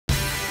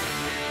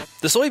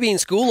The Soybean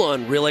School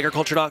on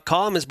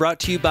RealAgriculture.com is brought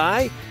to you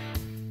by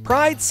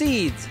Pride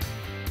Seeds,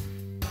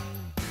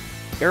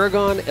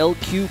 Aragon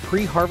LQ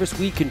Pre-Harvest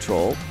Weed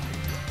Control,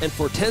 and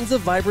Fortenza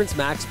Vibrance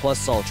Max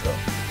Plus Saltro.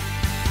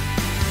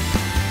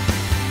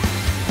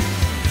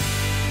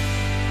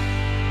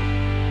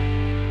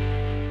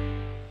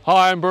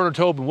 Hi, I'm Bernard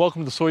Tobin.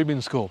 Welcome to the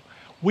Soybean School.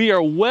 We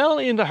are well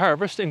into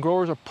harvest and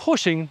growers are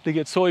pushing to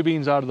get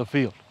soybeans out of the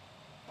field.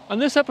 On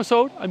this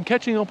episode, I'm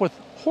catching up with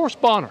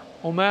Horst Bohner,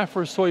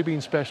 OMAFRA's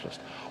soybean specialist.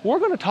 We're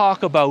going to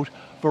talk about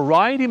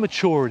variety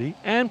maturity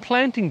and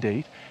planting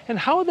date and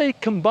how they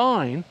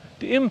combine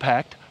to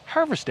impact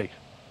harvest date.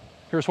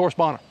 Here's Horst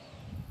Bohner.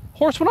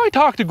 Horst, when I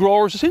talk to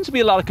growers, there seems to be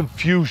a lot of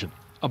confusion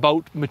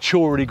about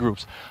maturity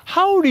groups.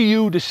 How do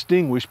you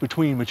distinguish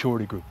between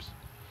maturity groups?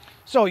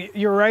 So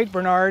you're right,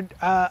 Bernard.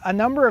 A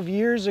number of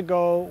years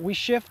ago, we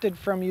shifted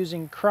from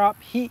using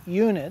crop heat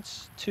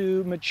units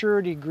to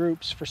maturity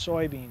groups for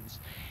soybeans.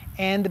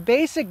 And the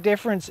basic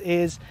difference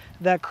is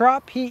that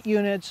crop heat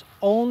units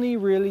only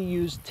really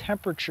use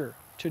temperature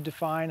to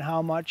define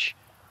how much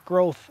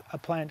growth a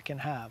plant can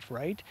have,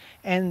 right?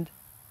 And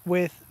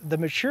with the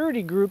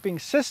maturity grouping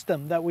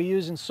system that we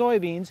use in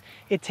soybeans,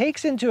 it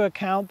takes into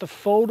account the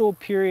photo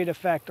period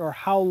effect, or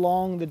how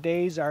long the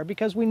days are,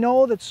 because we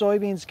know that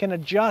soybeans can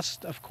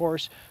adjust, of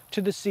course,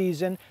 to the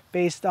season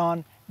based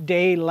on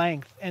day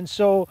length. And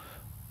so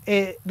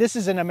this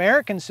is an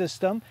American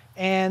system,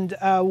 and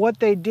what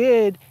they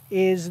did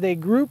is they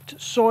grouped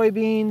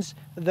soybeans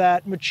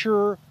that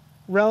mature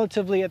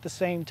relatively at the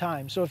same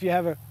time. So if you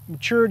have a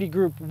maturity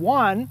group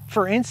 1,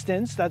 for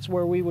instance, that's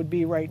where we would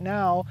be right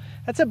now,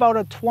 that's about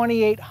a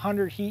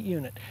 2800 heat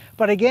unit.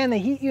 But again, the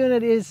heat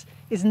unit is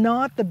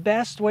not the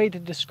best way to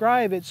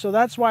describe it, so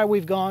that's why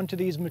we've gone to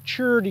these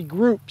maturity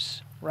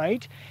groups,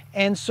 right?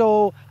 And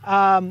so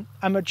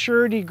a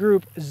maturity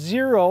group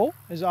 0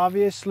 is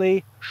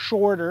obviously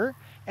shorter.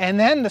 And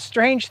then the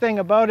strange thing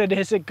about it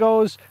is it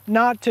goes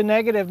not to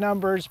negative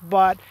numbers,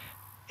 but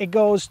it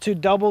goes to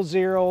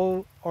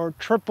 00 or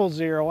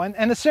 000.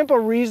 And the simple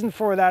reason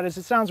for that is,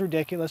 it sounds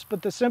ridiculous,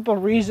 but the simple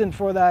reason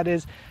for that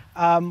is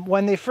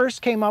when they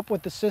first came up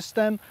with the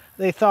system,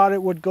 they thought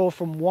it would go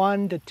from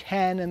 1 to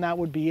 10 and that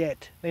would be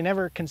it. They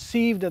never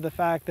conceived of the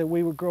fact that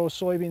we would grow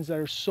soybeans that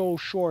are so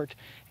short.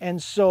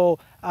 And so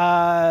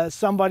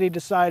somebody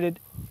decided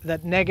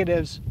that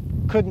negatives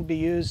couldn't be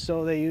used,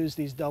 so they used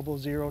these 00,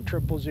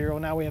 000.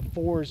 Now we have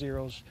 4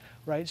 zeros,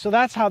 right? So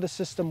that's how the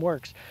system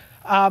works.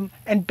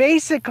 And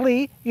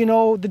basically, you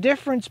know, the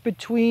difference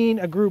between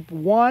a group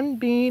 1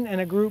 bean and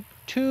a group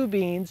 2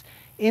 beans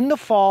in the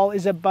fall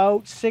is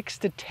about 6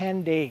 to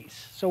 10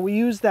 days. So we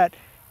use that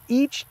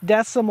each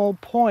decimal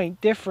point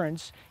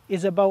difference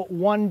is about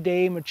 1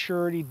 day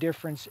maturity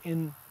difference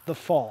in the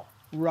fall,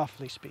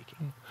 roughly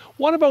speaking.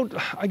 What about,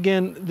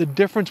 again, the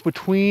difference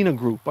between a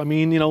group? I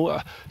mean,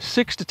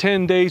 6 to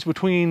 10 days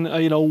between,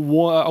 a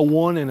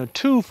 1 and a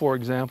 2, for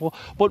example.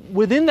 But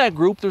within that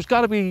group, there's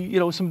got to be,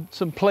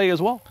 some play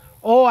as well.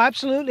 Oh,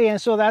 absolutely. And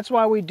so that's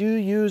why we do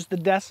use the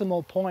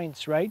decimal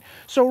points, right?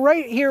 So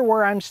right here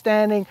where I'm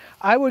standing,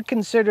 I would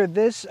consider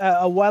this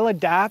a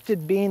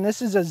well-adapted bean.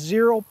 This is a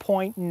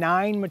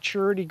 0.9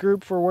 maturity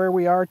group for where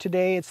we are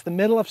today. It's the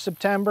middle of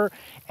September,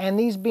 and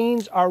these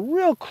beans are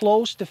real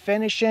close to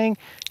finishing.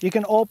 You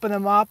can open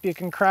them up, you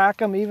can crack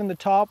them, even the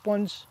top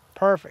ones,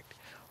 perfect.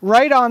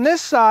 Right on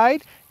this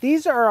side,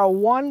 these are a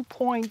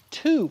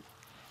 1.2.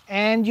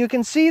 And you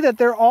can see that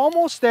they're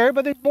almost there,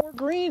 but there's more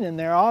green in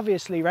there,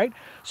 obviously, right?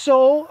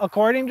 So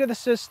according to the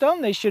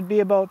system, they should be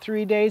about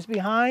 3 days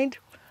behind.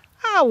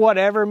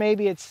 Whatever,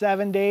 maybe it's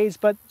 7 days,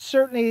 but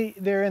certainly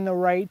they're in the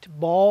right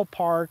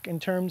ballpark in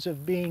terms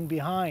of being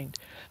behind.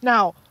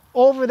 Now,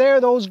 over there,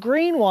 those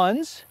green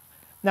ones,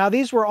 now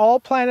these were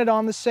all planted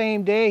on the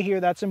same day here.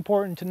 That's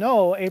important to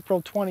know,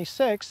 April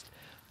 26th.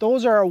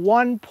 Those are a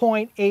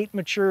 1.8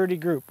 maturity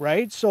group,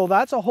 right? So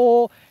that's a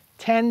whole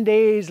 10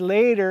 days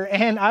later,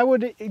 and I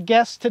would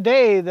guess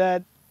today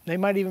that they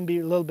might even be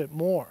a little bit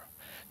more.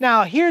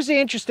 Now, here's the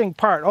interesting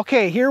part.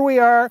 Okay, here we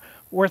are.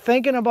 We're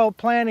thinking about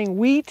planting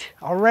wheat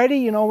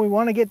already. We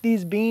want to get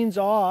these beans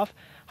off.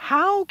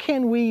 How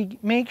can we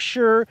make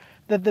sure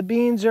that the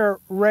beans are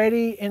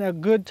ready in a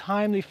good,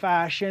 timely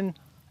fashion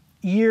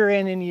year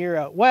in and year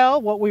out? Well,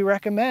 what we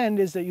recommend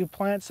is that you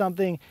plant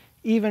something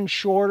even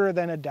shorter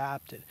than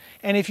adapted.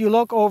 And if you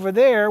look over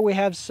there, we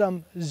have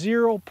some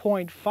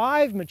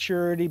 0.5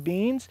 maturity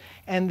beans,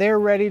 and they're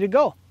ready to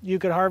go. You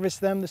could harvest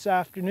them this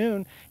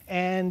afternoon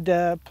and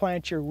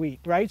plant your wheat,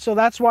 right? So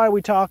that's why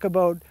we talk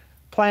about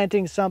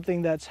planting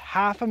something that's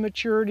half a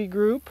maturity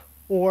group,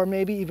 or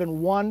maybe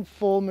even 1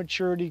 full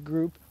maturity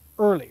group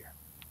earlier.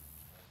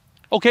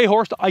 Okay,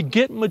 Horst, I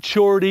get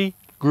maturity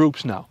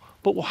groups now.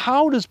 But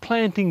how does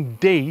planting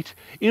date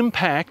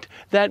impact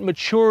that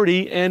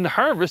maturity and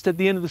harvest at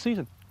the end of the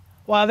season?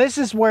 Well, this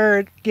is where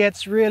it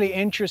gets really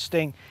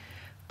interesting.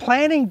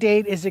 Planting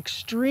date is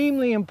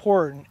extremely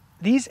important.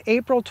 These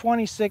April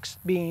 26th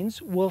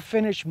beans will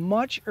finish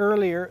much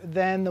earlier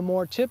than the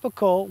more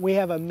typical. We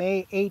have a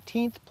May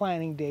 18th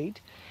planting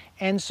date.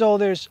 And so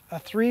there's a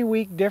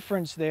 3-week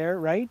difference there,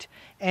 right?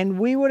 And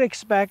we would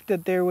expect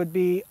that there would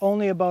be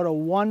only about a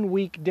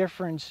 1-week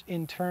difference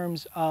in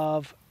terms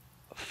of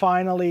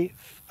finally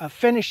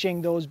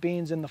finishing those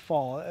beans in the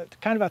fall.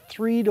 Kind of a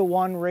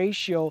 3-to-1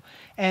 ratio,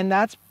 and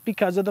that's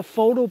because of the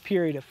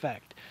photoperiod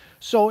effect.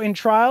 So in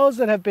trials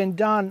that have been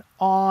done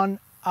on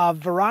a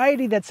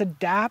variety that's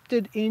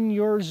adapted in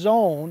your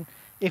zone,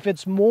 if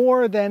it's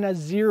more than a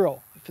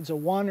 0, if it's a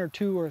 1 or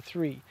 2 or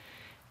 3,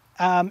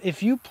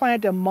 if you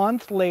plant a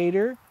month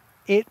later,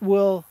 it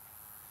will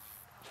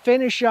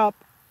finish up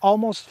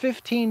almost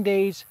 15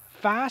 days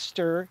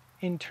faster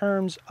in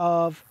terms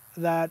of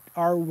that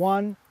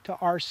R1 to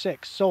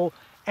R6. So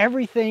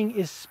everything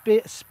is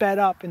sped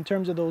up in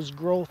terms of those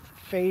growth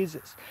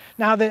phases.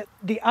 Now the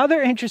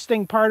other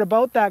interesting part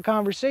about that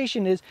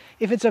conversation is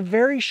if it's a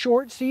very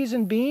short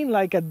season bean,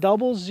 like a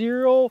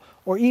 00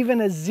 or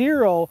even a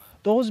 0,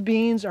 those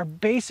beans are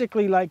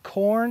basically like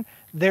corn.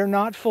 They're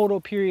not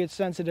photoperiod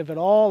sensitive at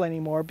all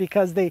anymore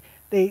because they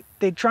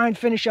try and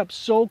finish up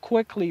so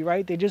quickly,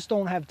 right? They just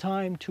don't have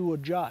time to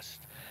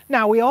adjust.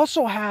 Now we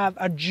also have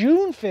a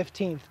June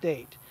 15th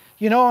date.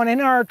 You know, and in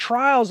our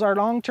trials, our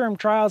long-term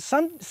trials,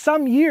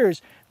 some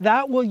years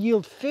that will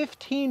yield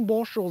 15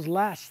 bushels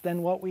less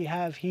than what we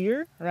have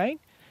here, right?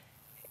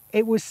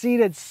 It was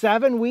seeded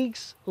 7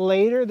 weeks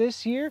later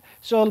this year,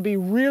 so it'll be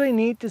really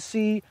neat to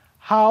see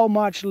how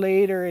much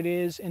later it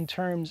is in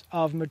terms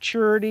of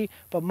maturity,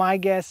 but my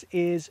guess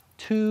is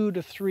 2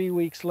 to 3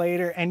 weeks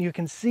later. And you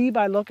can see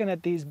by looking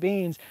at these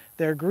beans,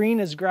 they're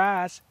green as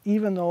grass,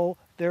 even though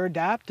they're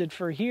adapted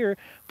for here,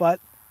 but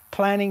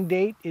planting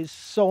date is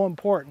so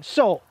important.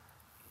 So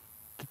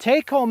the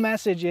take-home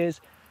message is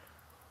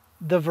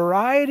the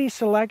variety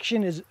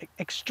selection is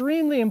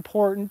extremely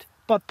important,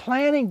 but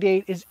planting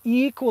date is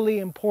equally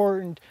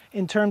important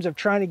in terms of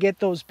trying to get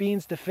those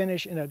beans to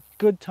finish in a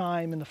good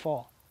time in the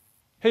fall.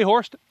 Hey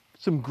Horst,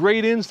 some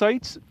great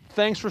insights.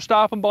 Thanks for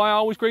stopping by.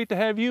 Always great to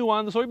have you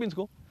on the Soybean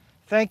School.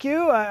 Thank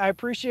you. I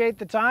appreciate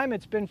the time.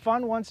 It's been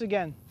fun once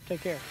again.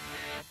 Take care.